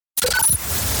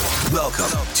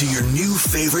Welcome to your new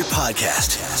favorite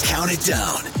podcast, Count It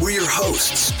Down, where your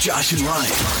hosts, Josh and Ryan,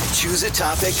 choose a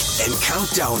topic and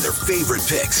count down their favorite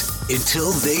picks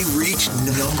until they reach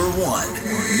number one.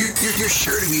 You're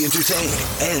sure to be entertained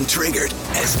and triggered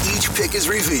as each pick is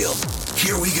revealed.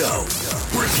 Here we go.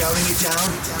 We're counting it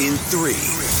down in 3,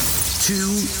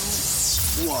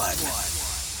 2, 1.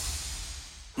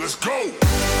 Let's go!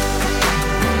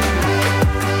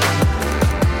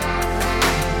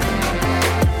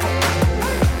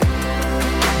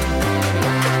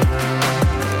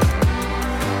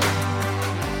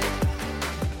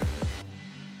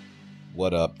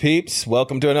 What up, peeps?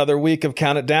 Welcome to another week of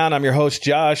Count It Down. I'm your host,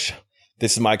 Josh.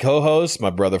 This is my co-host,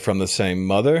 my brother from the same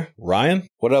mother, Ryan.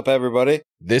 What up, everybody?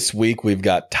 This week, we've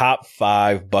got top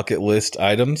 5 bucket list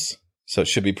items, so it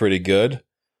should be pretty good.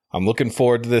 I'm looking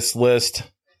forward to this list.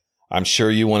 I'm sure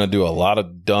you want to do a lot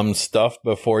of dumb stuff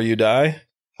before you die.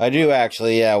 I do,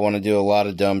 actually. Yeah, I want to do a lot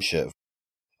of dumb shit.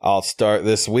 I'll start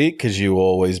this week because you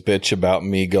always bitch about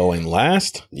me going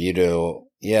last. You do.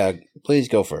 Yeah, please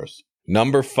go first.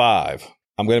 Number 5.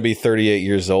 I'm going to be 38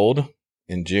 years old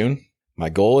in June. My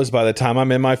goal is by the time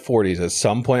I'm in my 40s, at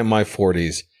some point in my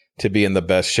 40s, to be in the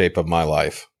best shape of my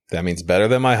life. That means better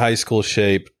than my high school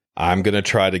shape. I'm going to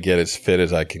try to get as fit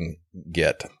as I can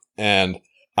get. And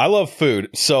I love food,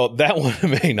 so that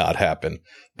one may not happen,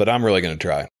 but I'm really going to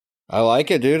try. I like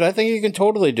it, dude. I think you can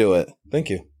totally do it. Thank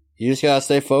you. You just got to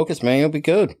stay focused, man. You'll be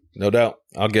good. No doubt.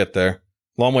 I'll get there.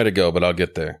 Long way to go, but I'll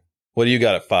get there. What do you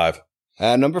got at 5?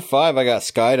 At number 5, I got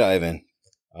skydiving.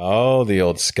 Oh, the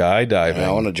old skydiving. I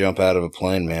want to jump out of a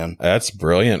plane, man. That's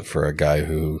brilliant for a guy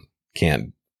who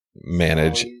can't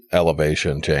manage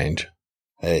elevation change.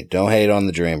 Hey, don't hate on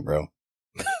the dream, bro.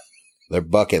 They're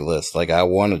bucket lists. Like, I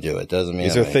want to do it. Doesn't mean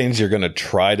these are things you're going to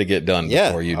try to get done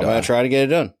before you die. I'm going to try to get it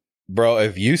done. Bro,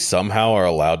 if you somehow are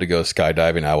allowed to go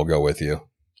skydiving, I will go with you.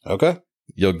 Okay.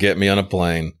 You'll get me on a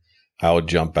plane. I will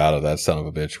jump out of that son of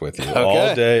a bitch with you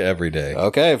all day, every day.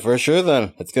 Okay, for sure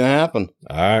then. It's going to happen.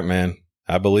 All right, man.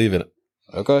 I believe it.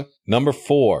 Okay. Number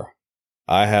 4,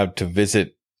 I have to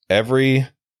visit every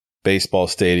baseball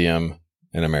stadium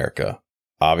in America.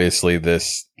 Obviously,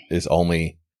 this is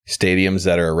only stadiums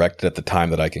that are erected at the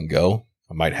time that I can go.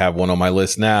 I might have one on my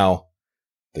list now.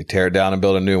 They tear it down and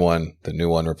build a new one. The new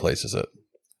one replaces it.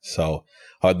 So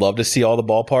I'd love to see all the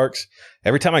ballparks.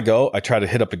 Every time I go, I try to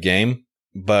hit up a game,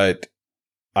 but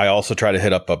I also try to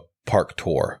hit up a park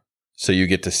tour. So you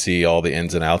get to see all the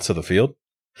ins and outs of the field.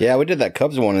 Yeah, we did that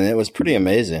Cubs one, and it was pretty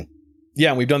amazing. Yeah,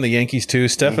 and we've done the Yankees too.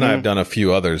 Steph and I have done a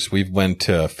few others. We've went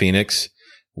to Phoenix.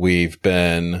 We've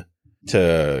been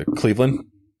to Cleveland.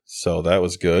 So that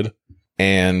was good.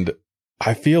 And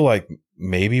I feel like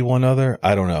maybe one other.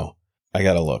 I don't know. I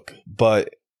got to look. But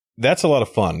that's a lot of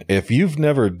fun. If you've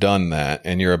never done that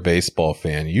and you're a baseball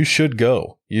fan, you should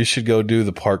go. You should go do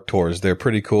the park tours. They're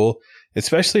pretty cool,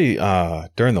 especially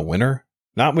during the winter.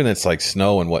 Not when it's like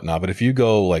snow and whatnot, but if you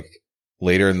go like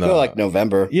later in the like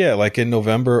November. Yeah, like in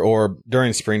November or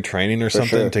during spring training or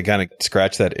something to kind of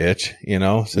scratch that itch, you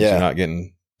know, since you're not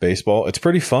getting baseball. It's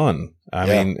pretty fun. I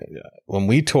mean, when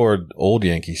we toured Old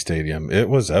Yankee Stadium, it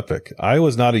was epic. I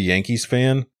was not a Yankees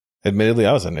fan. Admittedly,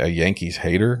 I was a Yankees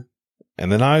hater.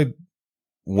 And then I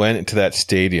went into that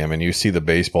stadium and you see the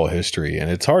baseball history,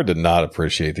 and it's hard to not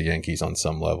appreciate the Yankees on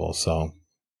some level. So,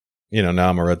 you know, now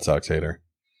I'm a Red Sox hater.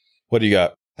 What do you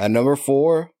got? At number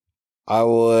 4, I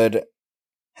would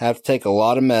have to take a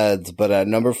lot of meds, but at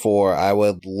number 4, I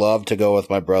would love to go with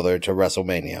my brother to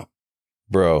WrestleMania.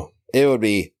 Bro. It would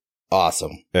be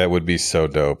awesome. That would be so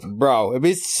dope. Bro, it'd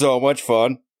be so much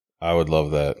fun. I would love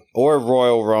that. Or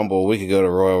Royal Rumble. We could go to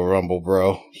Royal Rumble,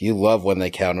 bro. You love when they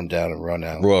count them down and run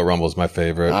out. Royal Rumble's my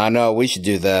favorite. I know. We should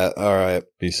do that. All right.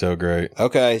 Be so great.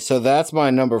 Okay, so that's my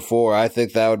number 4. I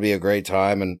think that would be a great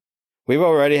time. And we've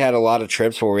already had a lot of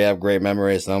trips where we have great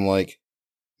memories. And I'm like,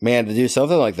 man, to do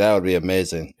something like that would be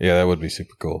amazing. Yeah, that would be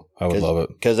super cool. I would love it.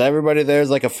 Because everybody there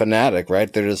is like a fanatic,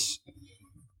 right? They're just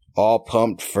all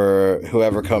pumped for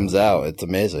whoever comes out. It's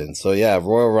amazing. So yeah,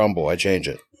 Royal Rumble. I change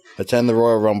it. Attend the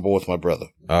Royal Rumble with my brother.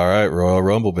 All right, Royal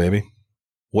Rumble, baby.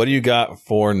 What do you got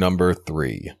for number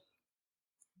 3?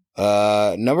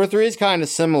 Number 3 is kind of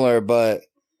similar, but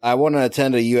I want to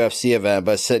attend a UFC event,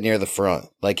 but sit near the front.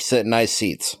 Like, sit in nice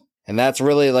seats. And that's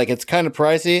really, like, it's kind of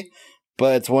pricey,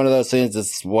 but it's one of those things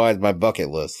that's why it's my bucket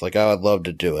list. Like, I would love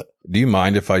to do it. Do you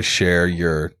mind if I share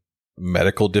your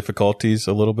medical difficulties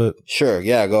a little bit? Sure.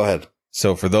 Yeah, go ahead.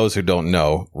 So for those who don't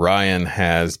know, Ryan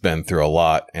has been through a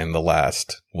lot in the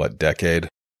last, decade?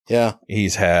 Yeah.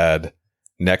 He's had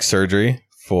neck surgery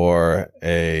for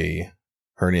a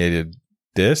herniated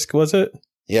disc, was it?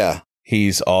 Yeah.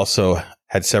 He's also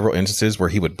had several instances where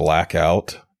he would black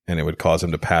out and it would cause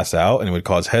him to pass out and it would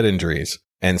cause head injuries.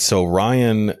 And so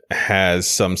Ryan has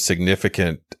some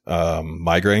significant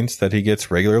migraines that he gets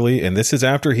regularly. And this is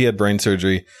after he had brain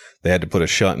surgery. They had to put a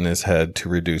shunt in his head to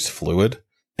reduce fluid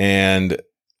and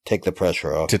take the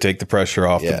pressure off. To take the pressure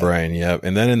off the brain. Yep.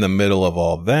 And then in the middle of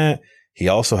all that, he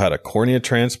also had a cornea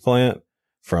transplant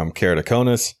from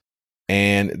keratoconus.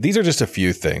 And these are just a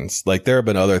few things. Like there have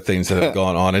been other things that have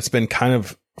gone on. It's been kind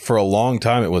of, for a long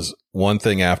time, it was one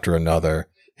thing after another.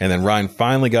 And then Ryan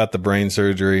finally got the brain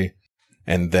surgery.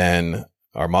 And then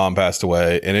our mom passed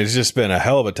away, and it's just been a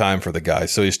hell of a time for the guy.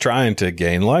 So he's trying to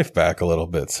gain life back a little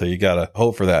bit. So you got to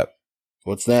hope for that.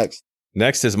 What's next?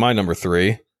 Next is my number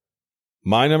 3.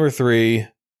 My number 3,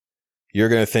 you're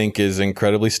going to think is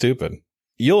incredibly stupid.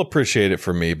 You'll appreciate it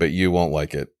for me, but you won't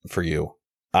like it for you.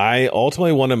 I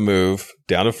ultimately want to move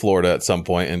down to Florida at some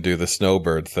point and do the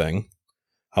snowbird thing.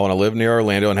 I want to live near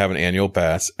Orlando and have an annual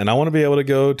pass. And I want to be able to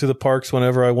go to the parks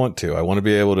whenever I want to. I want to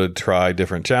be able to try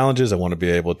different challenges. I want to be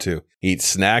able to eat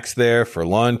snacks there for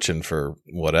lunch and for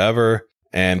whatever,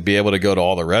 and be able to go to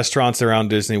all the restaurants around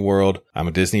Disney World. I'm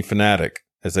a Disney fanatic,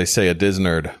 as they say, a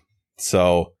Disnerd.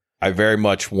 So I very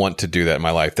much want to do that in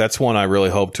my life. That's one I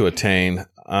really hope to attain.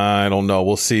 I don't know.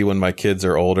 We'll see when my kids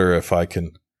are older if I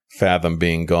can fathom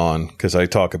being gone, because I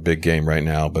talk a big game right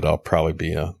now, but I'll probably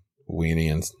be a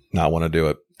weenie and not want to do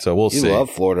it. So we'll see. You love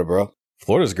Florida, bro.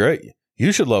 Florida's great.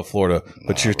 You should love Florida,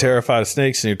 but you're terrified of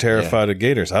snakes and you're terrified of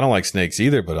gators. I don't like snakes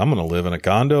either, but I'm going to live in a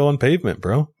condo on pavement,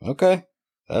 bro. Okay.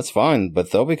 That's fine,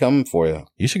 but they'll be coming for you.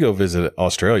 You should go visit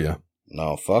Australia.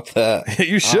 No, fuck that.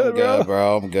 You should, I'm good,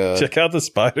 bro. I'm good. Check out the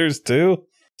spiders, too.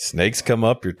 Snakes come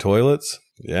up your toilets.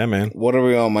 Yeah, man. What are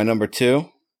we on? My number 2?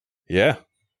 Yeah.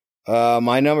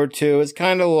 My number 2 is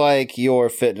kind of like your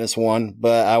fitness one,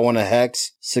 but I want to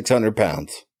hex 600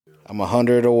 pounds. I'm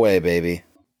 100 away, baby.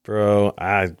 Bro,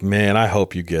 I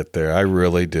hope you get there. I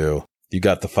really do. You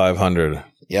got the 500.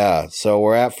 Yeah, so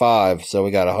we're at 5, so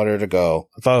we got 100 to go.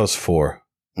 I thought it was 4.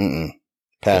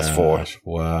 Past 4.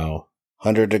 Wow.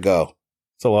 100 to go.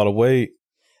 It's a lot of weight.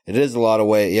 It is a lot of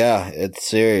weight. Yeah, it's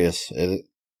serious.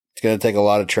 It's going to take a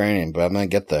lot of training, but I'm going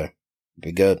to get there.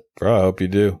 Be good. Bro, I hope you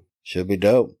do. Should be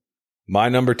dope. My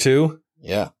number 2?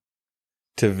 Yeah.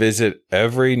 To visit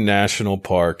every national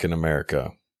park in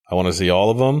America. I want to see all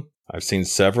of them. I've seen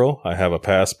several. I have a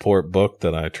passport book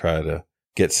that I try to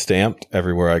get stamped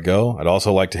everywhere I go. I'd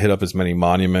also like to hit up as many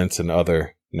monuments and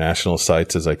other national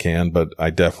sites as I can, but I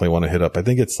definitely want to hit up, I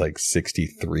think it's like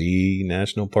 63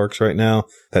 national parks right now.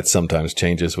 That sometimes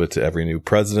changes with every new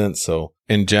president. So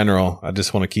in general, I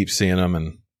just want to keep seeing them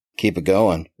and keep it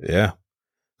going. Yeah.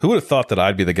 Who would have thought that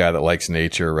I'd be the guy that likes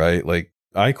nature, right? Like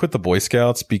I quit the Boy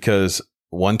Scouts because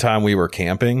one time we were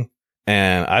camping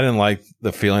and I didn't like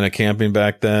the feeling of camping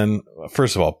back then.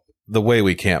 First of all, the way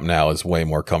we camp now is way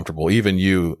more comfortable. Even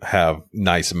you have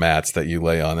nice mats that you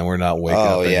lay on and we're not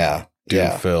waking up dew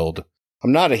filled.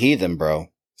 I'm not a heathen, bro.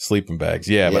 Sleeping bags.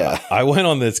 Yeah. But I went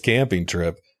on this camping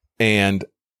trip and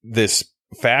this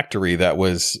factory that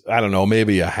was, I don't know,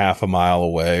 maybe a half a mile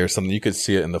away or something. You could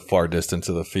see it in the far distance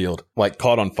of the field, like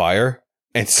caught on fire.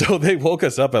 And so they woke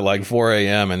us up at like 4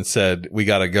 a.m. and said, we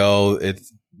got to go.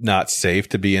 It's not safe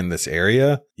to be in this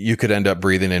area. You could end up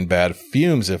breathing in bad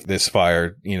fumes if this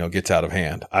fire, gets out of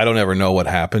hand. I don't ever know what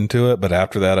happened to it. But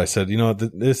after that, I said,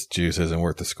 this juice isn't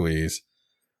worth the squeeze.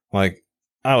 Like,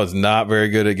 I was not very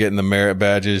good at getting the merit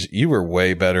badges. You were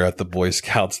way better at the Boy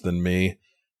Scouts than me.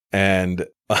 And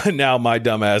now my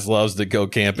dumb ass loves to go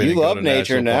camping. You love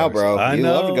nature now, bro. You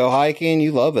love to go hiking.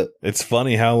 You love it. It's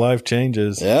funny how life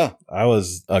changes. Yeah. I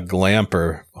was a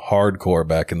glamper hardcore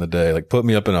back in the day. Like, put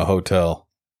me up in a hotel.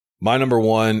 My number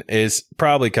 1 is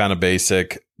probably kind of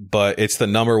basic, but it's the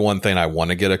number 1 thing I want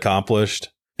to get accomplished.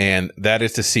 And that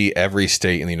is to see every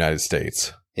state in the United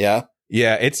States. Yeah.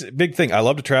 Yeah, it's a big thing. I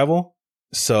love to travel.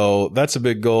 So that's a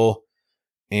big goal.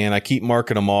 And I keep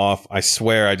marking them off. I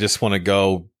swear I just want to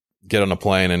go get on a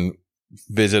plane and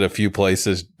visit a few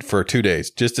places for 2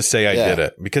 days just to say I did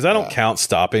it, because I don't count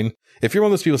stopping. If you're one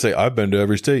of those people who say, I've been to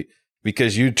every state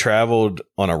because you traveled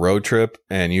on a road trip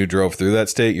and you drove through that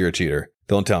state, you're a cheater.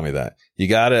 Don't tell me that. You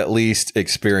got to at least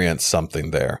experience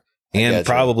something there and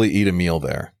probably eat a meal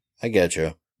there. I get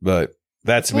you. But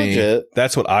that's me. Legit.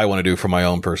 That's what I want to do for my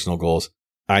own personal goals.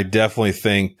 I definitely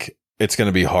think it's going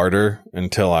to be harder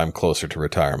until I'm closer to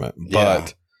retirement.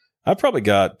 But I've probably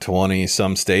got 20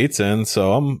 some states in,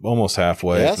 so I'm almost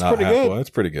halfway. Yeah, that's pretty good. That's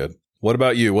pretty good. What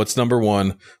about you? What's number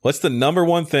 1? What's the number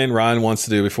 1 thing Ryan wants to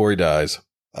do before he dies?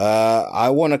 I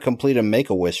want to complete a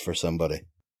Make-A-Wish for somebody.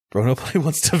 Bro, nobody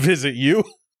wants to visit you.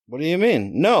 What do you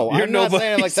mean? No, I'm not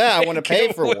saying it like that. I want to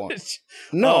pay for one.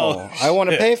 No, I want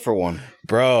to pay for one.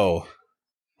 Bro,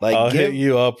 Like, I'll hit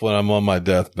you up when I'm on my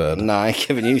deathbed. No, I ain't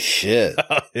giving you shit.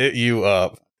 I'll hit you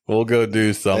up. We'll go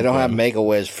do something. They don't have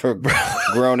Make-A-Wish for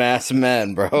grown-ass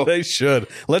men, bro. They should.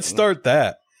 Let's start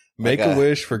that.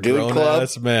 Make-A-Wish for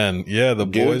grown-ass men. Yeah, the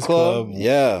Dude boys club.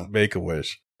 Yeah.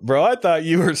 Make-A-Wish. Bro, I thought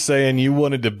you were saying you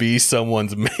wanted to be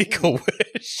someone's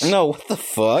Make-A-Wish. No, what the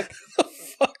fuck?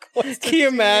 Can you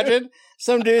imagine?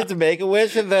 Some dude's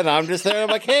Make-A-Wish, and then I'm just there. I'm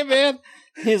like, hey, man.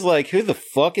 He's like, who the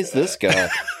fuck is this guy?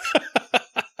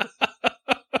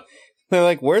 They're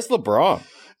like, where's LeBron?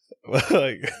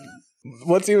 Like,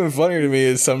 what's even funnier to me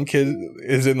is some kid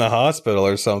is in the hospital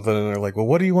or something, and they're like, well,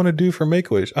 what do you want to do for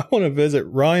Make-A-Wish? I want to visit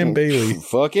Ryan Bailey.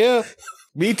 Fuck yeah.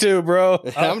 Me too, bro.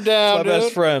 I'm down, my dude.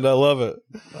 best friend. I love it.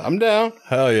 I'm down.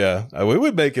 Hell yeah. We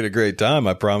would make it a great time.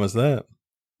 I promise that.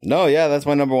 No, yeah, that's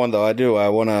my number one, though. I do. I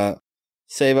want to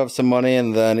save up some money,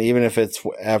 and then even if it's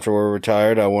after we're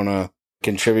retired, I want to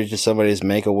contribute to somebody's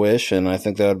Make-A-Wish, and I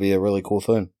think that would be a really cool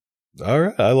thing. All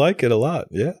right. I like it a lot.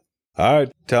 Yeah. All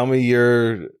right. Tell me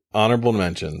your honorable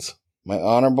mentions. My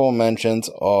honorable mentions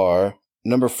are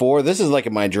number 4. This is like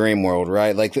in my dream world,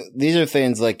 right? Like these are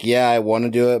things like, yeah, I want to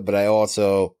do it, but I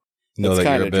also know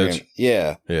that you're a bitch. Dream.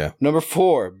 Yeah. Yeah. Number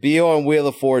 4, be on Wheel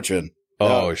of Fortune.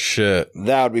 Oh, shit.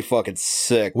 That would be fucking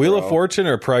sick. Wheel bro. of Fortune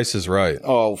or Price is Right?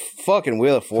 Oh, fucking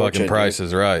Wheel of Fortune. Fucking Price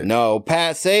is Right. No,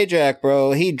 Pat Sajak,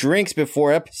 bro. He drinks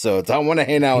before episodes. I want to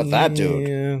hang out with that dude.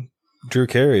 Yeah. Drew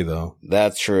Carey, though.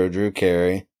 That's true. Drew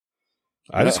Carey.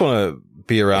 I just want to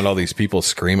be around all these people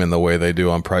screaming the way they do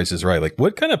on Price is Right. Like,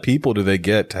 what kind of people do they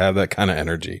get to have that kind of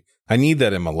energy? I need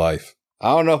that in my life. I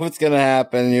don't know if it's going to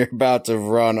happen. You're about to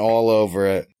run all over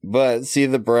it. But see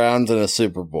the Browns in a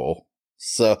Super Bowl.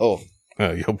 So...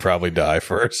 You'll probably die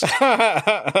first.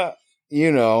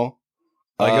 You know.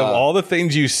 Like, of all the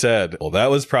things you said, well, that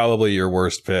was probably your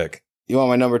worst pick. You want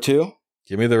my number 2?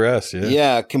 Give me the rest, yeah.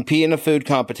 Yeah, compete in a food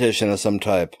competition of some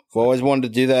type. I've always wanted to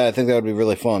do that. I think that would be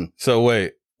really fun. So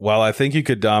wait, while I think you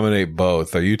could dominate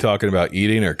both, are you talking about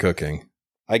eating or cooking?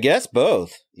 I guess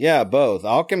both. Yeah, both.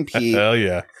 I'll compete. Hell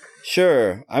yeah.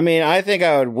 Sure. I mean, I think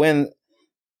I would win.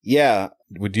 Yeah.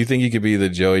 Do you think you could be the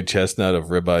Joey Chestnut of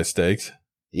ribeye steaks?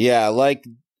 Yeah, like,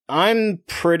 I'm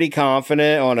pretty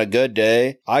confident on a good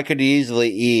day, I could easily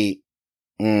eat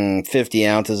 50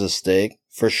 ounces of steak,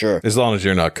 for sure. As long as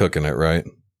you're not cooking it, right?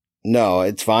 No,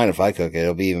 it's fine if I cook it.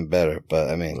 It'll be even better, but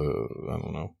I mean... I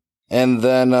don't know. And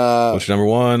then... what's your number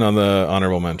 1 on the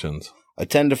honorable mentions?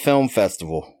 Attend a film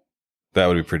festival. That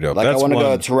would be pretty dope. Like, I want to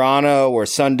go to Toronto or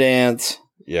Sundance.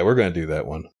 Yeah, we're going to do that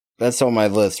one. That's on my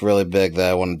list really big that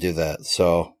I want to do that.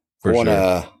 So, For I want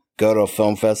to... sure. Go to a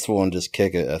film festival and just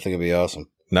kick it. I think it'd be awesome.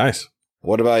 Nice.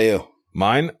 What about you?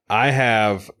 Mine, I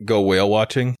have go whale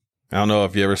watching. I don't know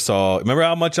if you ever saw. Remember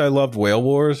how much I loved Whale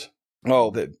Wars? Oh,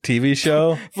 The TV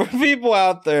show? for people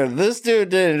out there, this dude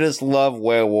didn't just love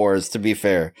Whale Wars, to be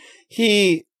fair.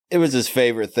 It was his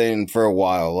favorite thing for a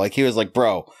while. Like, he was like,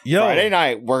 bro, Friday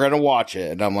night, we're going to watch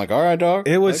it. And I'm like, all right, dog.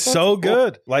 It was like, so cool.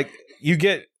 good. Like, you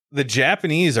get the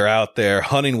Japanese are out there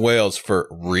hunting whales for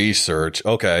research.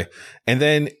 Okay. And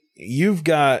then you've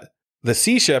got the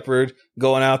Sea Shepherd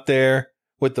going out there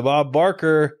with the Bob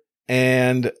Barker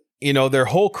and, you know, their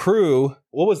whole crew.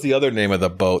 What was the other name of the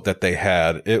boat that they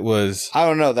had? It was... I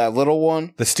don't know, that little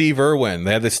one? The Steve Irwin.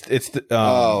 They had this...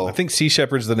 I think Sea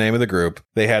Shepherd's the name of the group.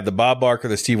 They had the Bob Barker,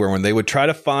 the Steve Irwin. They would try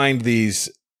to find these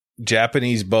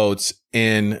Japanese boats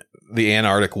in the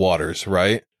Antarctic waters,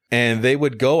 right? And they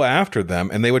would go after them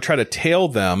and they would try to tail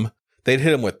them. They'd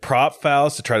hit them with prop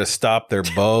fouls to try to stop their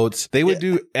boats. They would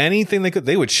do anything they could.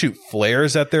 They would shoot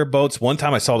flares at their boats. One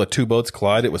time I saw the 2 boats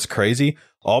collide. It was crazy.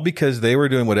 All because they were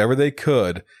doing whatever they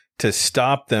could to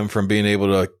stop them from being able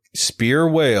to spear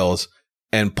whales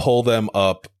and pull them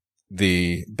up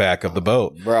the back of the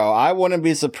boat. Bro, I wouldn't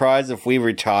be surprised if we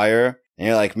retire and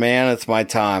you're like, man, it's my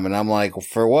time. And I'm like,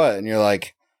 for what? And you're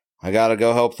like, I gotta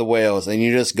go help the whales. And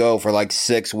you just go for like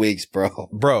 6 weeks, bro.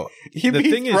 Bro, You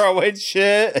be throwing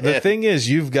shit. The thing is,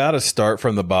 you've got to start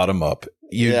from the bottom up.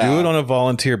 You do it on a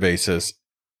volunteer basis.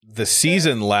 The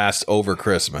season lasts over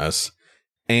Christmas.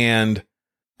 And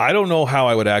I don't know how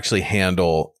I would actually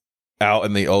handle out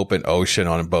in the open ocean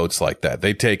on boats like that.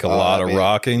 They take a lot of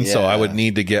rocking. So I would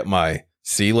need to get my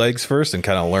sea legs first and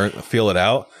kind of feel it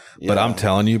out. Yeah. But I'm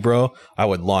telling you, bro, I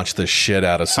would launch the shit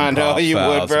out of some I know you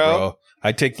fouls, would, bro.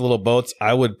 I'd take the little boats.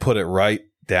 I would put it right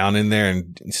down in there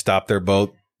and stop their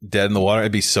boat dead in the water.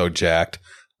 It'd be so jacked.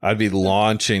 I'd be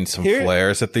launching some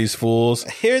flares at these fools.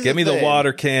 Give me the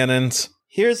water cannons.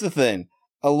 Here's the thing.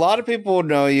 A lot of people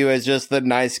know you as just the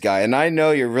nice guy. And I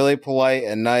know you're really polite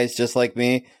and nice, just like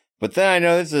me. But then I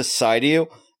know there's this side of you.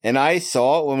 And I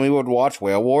saw it when we would watch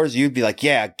Whale Wars. You'd be like,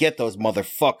 yeah, get those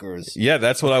motherfuckers. Yeah,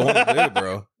 that's what I want to do,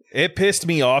 bro. It pissed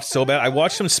me off so bad. I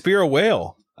watched them spear a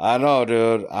whale. I know,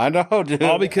 dude.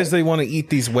 All because they want to eat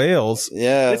these whales.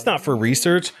 Yeah. It's not for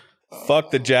research.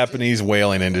 Fuck the Japanese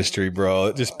whaling industry, bro.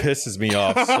 It just pisses me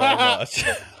off so much.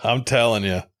 I'm telling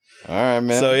you. All right,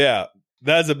 man. So, yeah,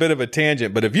 that's a bit of a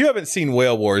tangent. But if you haven't seen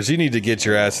Whale Wars, you need to get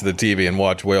your ass to the TV and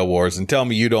watch Whale Wars and tell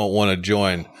me you don't want to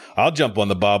join. I'll jump on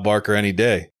the Bob Barker any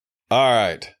day. All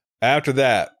right. After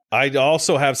that, I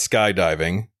also have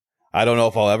skydiving. I don't know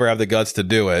if I'll ever have the guts to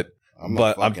do it,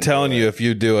 but I'm telling you, if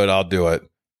you do it, I'll do it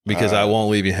because I won't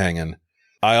leave you hanging.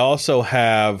 I also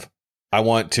I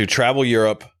want to travel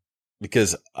Europe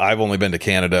because I've only been to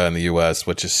Canada and the US,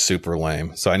 which is super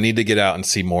lame. So I need to get out and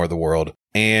see more of the world.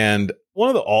 And one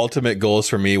of the ultimate goals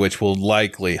for me, which will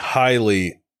likely,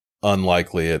 highly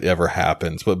unlikely it ever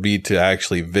happens, would be to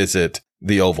actually visit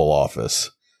the Oval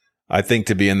Office. I think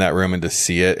to be in that room and to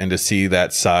see it and to see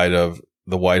that side of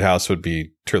the White House would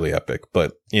be truly epic,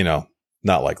 but,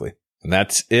 not likely. And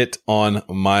that's it on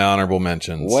my honorable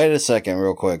mentions. Wait a second,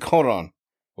 real quick. Hold on.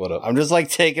 What up? I'm just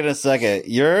taking a second.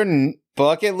 Your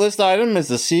bucket list item is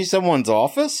to see someone's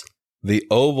office? The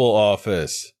Oval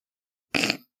Office.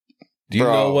 Do you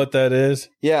know what that is?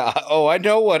 Yeah. Oh, I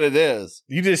know what it is.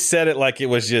 You just said it like it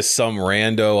was just some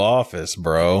rando office,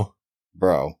 bro.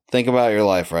 Bro, think about your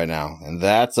life right now. And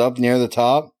that's up near the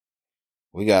top.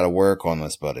 We got to work on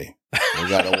this, buddy. We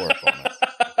got to work on it.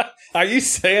 Are you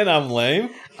saying I'm lame?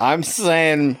 I'm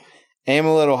saying aim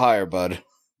a little higher, bud.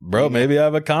 Bro, maybe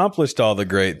I've accomplished all the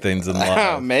great things in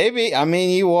life. Maybe. I mean,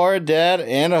 you are a dad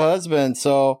and a husband,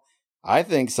 so I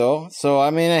think so. So, I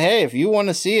mean, hey, if you want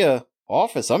to see a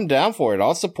office, I'm down for it.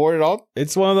 I'll support it all.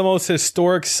 It's one of the most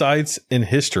historic sites in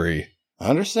history. I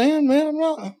understand, man.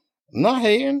 I'm not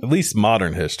hating. At least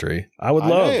modern history. I would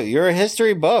love. Know. You're a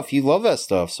history buff. You love that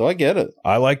stuff, so I get it.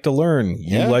 I like to learn.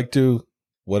 You like to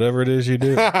whatever it is you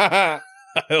do. I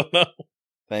don't know.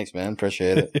 Thanks, man.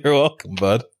 Appreciate it. You're welcome,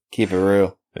 bud. Keep it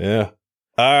real. Yeah.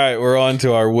 All right, we're on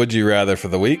to our Would You Rather for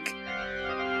the week.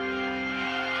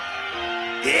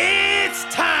 It's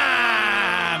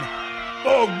time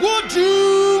for Would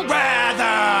You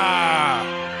Rather.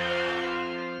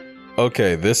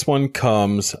 Okay, this one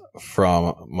comes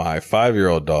from my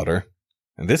 5-year-old daughter,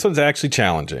 and this one's actually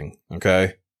challenging,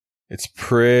 okay? It's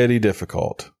pretty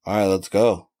difficult. All right, let's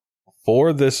go.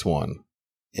 For this one,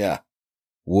 yeah.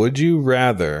 Would you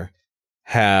rather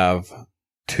have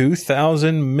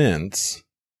 2,000 mints?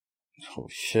 Oh,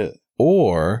 shit.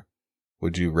 Or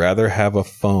would you rather have a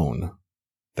phone?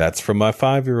 That's from my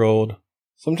 5-year-old.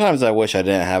 Sometimes I wish I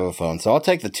didn't have a phone, so I'll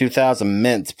take the 2,000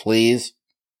 mints, please.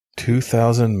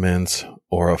 2,000 mints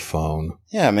or a phone?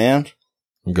 Yeah, man.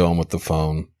 I'm going with the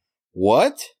phone.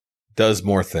 What? Does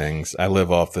more things. I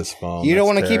live off this phone. You don't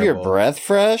want to keep your breath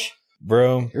fresh?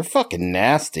 Bro. You're fucking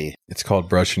nasty. It's called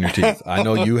brushing your teeth. I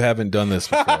know you haven't done this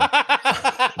before.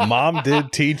 Mom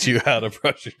did teach you how to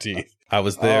brush your teeth. I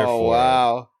was there for it. Oh,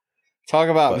 wow. Talk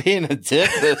about being a dick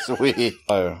this week.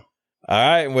 All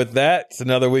right. And with that, it's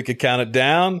another week of Count It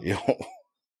Down. Yo.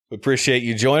 We appreciate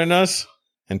you joining us.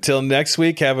 Until next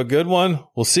week, have a good one.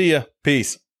 We'll see you.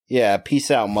 Peace. Yeah,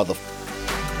 peace out, motherfucker.